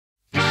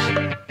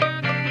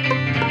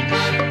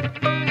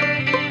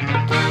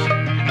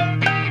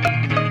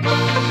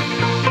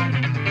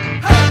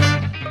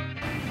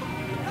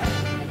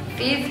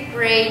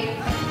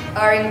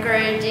are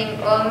encouraging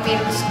all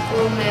middle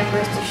school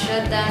members to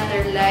shut down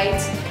their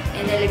lights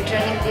and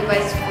electronic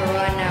devices for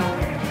 1 hour.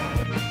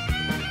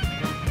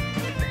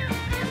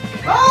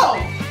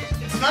 Oh!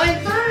 It's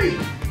 9:30!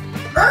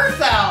 Earth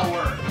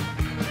Hour!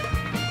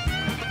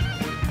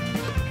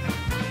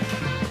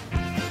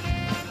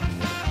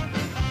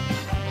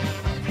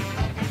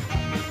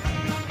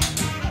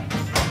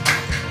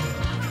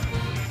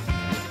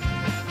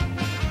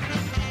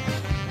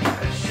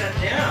 Shut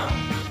down.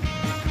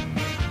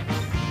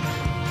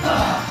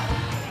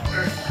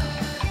 Earth Hour.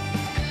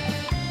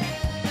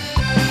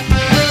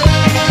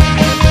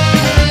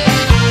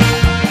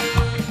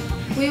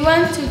 We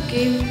want to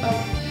give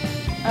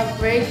a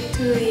break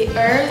to the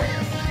earth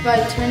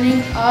by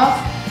turning off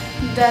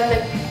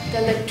the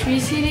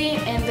electricity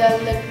and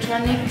the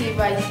electronic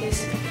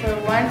devices for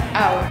 1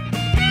 hour.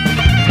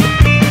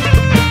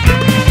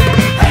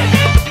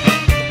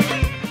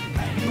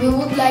 We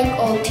would like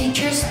all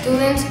teachers,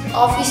 students,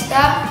 office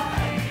staff,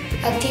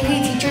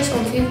 activity teachers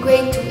from 5th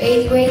grade to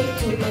 8th grade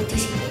to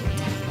participate.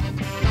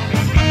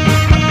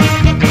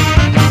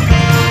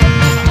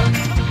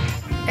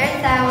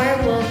 Earth Hour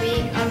will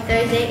be on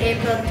Thursday,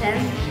 April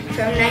 10th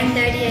from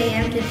 9:30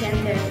 a.m. to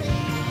 10:30.